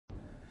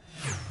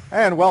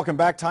And welcome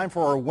back. Time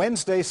for our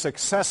Wednesday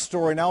success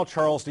story now.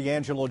 Charles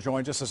D'Angelo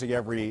joins us as he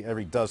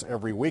does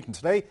every week. And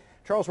today,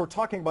 Charles, we're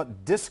talking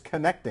about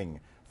disconnecting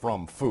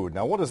from food.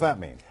 Now, what does that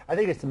mean? I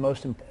think it's the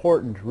most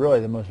important, really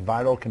the most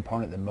vital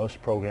component that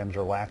most programs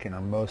are lacking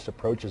or most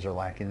approaches are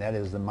lacking. That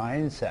is the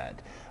mindset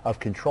of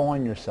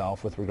controlling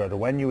yourself with regard to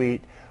when you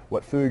eat,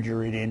 what food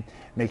you're eating,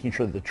 making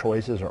sure that the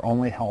choices are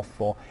only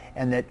healthful,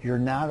 and that you're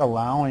not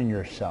allowing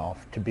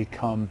yourself to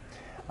become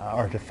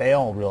or to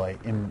fail, really,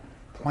 in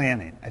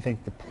planning. I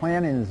think the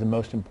planning is the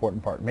most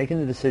important part. Making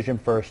the decision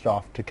first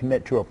off to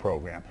commit to a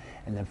program,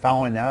 and then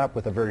following that up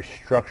with a very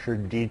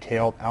structured,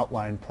 detailed,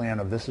 outlined plan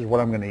of this is what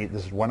I'm going to eat,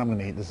 this is when I'm going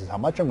to eat, this is how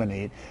much I'm going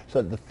to eat,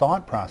 so that the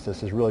thought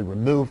process is really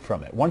removed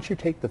from it. Once you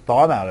take the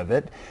thought out of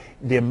it,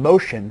 the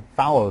emotion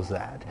follows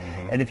that.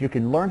 And if you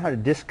can learn how to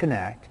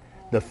disconnect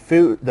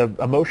the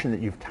emotion that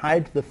you've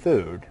tied to the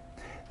food,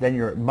 then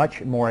you're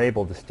much more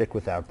able to stick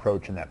with that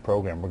approach and that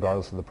program,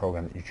 regardless of the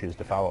program that you choose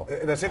to follow.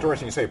 That's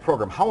interesting you say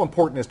program. How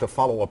important is to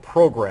follow a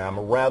program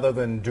rather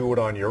than do it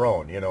on your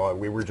own? You know,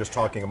 we were just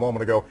talking a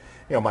moment ago,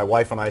 you know, my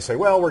wife and I say,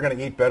 well, we're going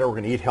to eat better, we're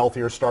going to eat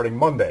healthier starting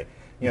Monday.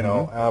 You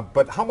know,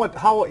 but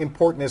how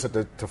important is it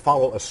to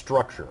follow a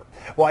structure?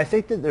 Well, I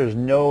think that there's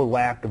no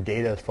lack of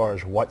data as far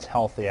as what's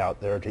healthy out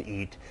there to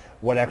eat,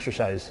 what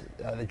exercise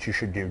that you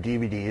should do,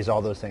 DVDs,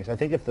 all those things. I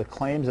think if the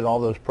claims that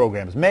all those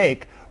programs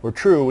make were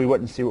true, we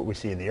wouldn't see what we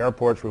see in the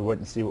airports, we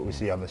wouldn't see what we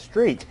see on the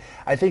street.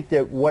 I think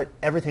that what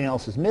everything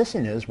else is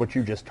missing is what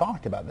you just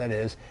talked about, that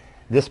is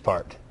this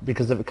part.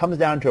 Because if it comes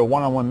down to a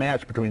one-on-one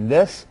match between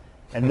this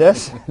and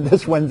this,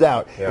 this wins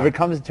out. Yeah. If it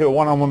comes to a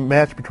one-on-one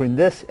match between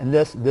this and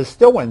this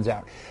still wins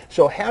out.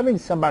 So having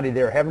somebody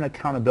there, having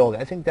accountability,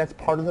 I think that's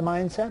part of the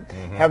mindset.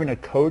 Having a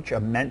coach,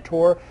 a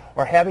mentor,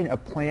 or having a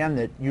plan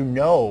that you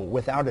know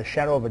without a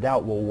shadow of a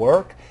doubt will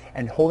work,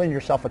 and holding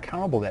yourself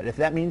accountable to that. If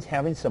that means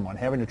having someone,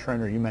 having a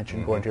trainer, you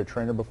mentioned going to a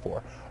trainer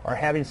before, or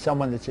having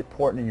someone that's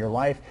important in your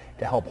life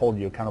to help hold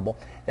you accountable,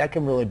 that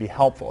can really be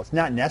helpful. It's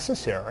not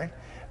necessary,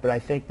 but I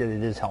think that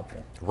it is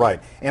helpful. Right,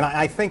 and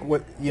I think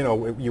what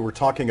you were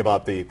talking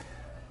about the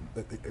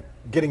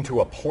getting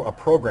to a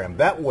program.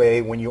 That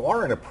way, when you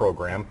are in a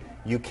program,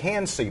 you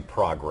can see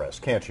progress,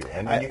 can't you?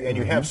 And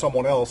you have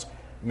someone else,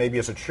 maybe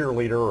as a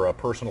cheerleader or a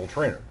personal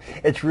trainer.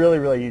 It's really,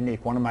 really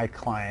unique. One of my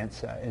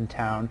clients in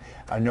town,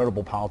 a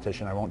notable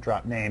politician, I won't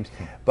drop names,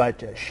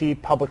 but she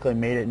publicly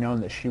made it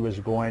known that she was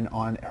going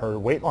on her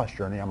weight loss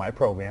journey on my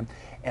program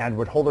and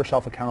would hold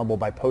herself accountable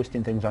by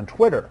posting things on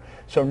Twitter.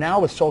 So now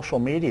with social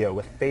media,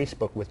 with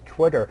Facebook, with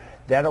Twitter,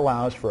 that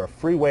allows for a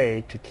free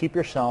way to keep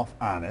yourself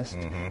honest,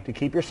 to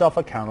keep yourself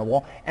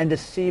accountable, and to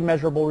see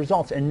measurable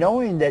results. And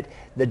knowing that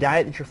the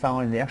diet that you're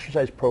following, the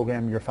exercise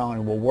program you're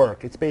following will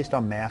work, it's based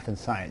on math and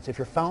science. If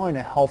you're following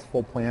a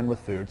healthful plan with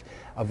foods,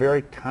 a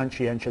very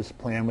conscientious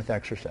plan with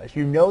exercise,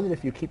 you know that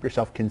if you keep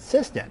yourself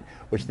consistent,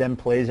 which then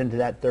plays into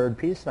that third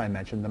piece that I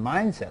mentioned, the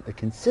mindset, the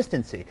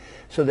consistency,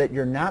 so that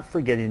you're not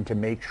forgetting to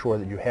make sure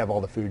that you have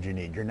all the food you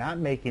need. You're not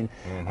making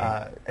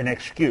an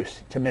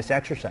excuse to miss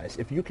exercise.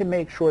 If you can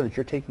make sure that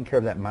you're taking care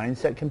of that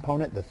mindset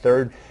component, the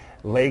third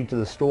leg to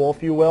the stool,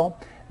 if you will,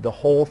 the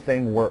whole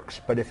thing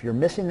works. But if you're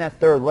missing that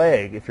third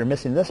leg, if you're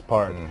missing this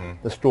part,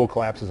 the stool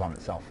collapses on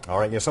itself. All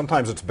right.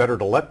 Sometimes it's better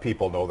to let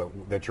people know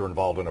that you're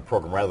involved in a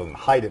program rather than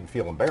hide it and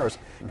feel embarrassed.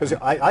 Because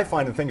I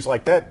find in things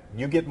like that,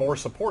 you get more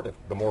support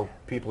the more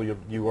people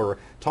you are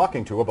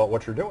talking to about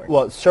what you're doing.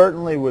 Well, it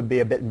certainly would be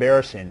a bit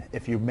embarrassing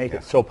if you make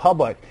it so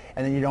public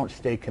and then you don't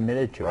stay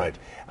committed to it.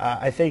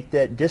 I think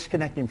that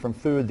disconnecting from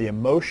food, the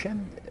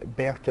emotion,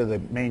 back to the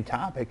main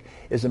topic,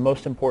 is the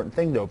most important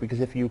thing, though, because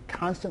if you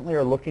constantly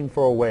are looking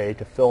for a way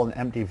to fill an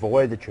empty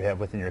void that you have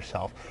within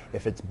yourself,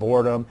 if it's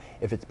boredom,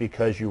 if it's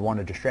because you want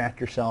to distract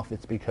yourself,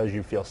 it's because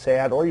you feel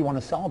sad, or you want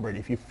to celebrate,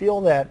 if you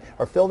feel that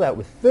or fill that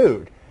with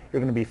food, you're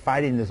going to be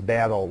fighting this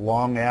battle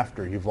long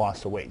after you've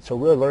lost the weight. So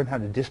really learn how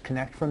to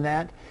disconnect from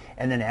that,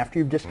 and then after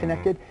you've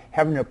disconnected,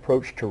 have an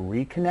approach to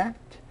reconnect.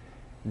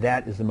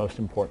 That is the most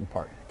important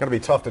part. Going to be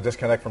tough to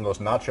disconnect from those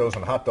nachos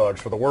and hot dogs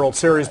for the World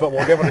Series, but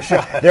we'll give it a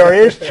shot. There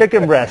is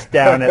chicken breast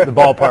down at the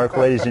ballpark,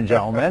 ladies and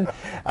gentlemen.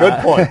 Good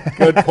point.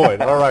 Good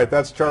point. All right,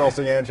 that's Charles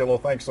D'Angelo.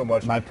 Thanks so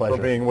much My pleasure.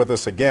 for being with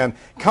us again.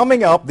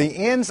 Coming up, the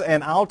ins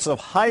and outs of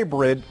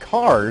hybrid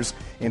cars.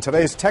 In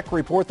today's Tech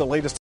Report, the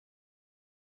latest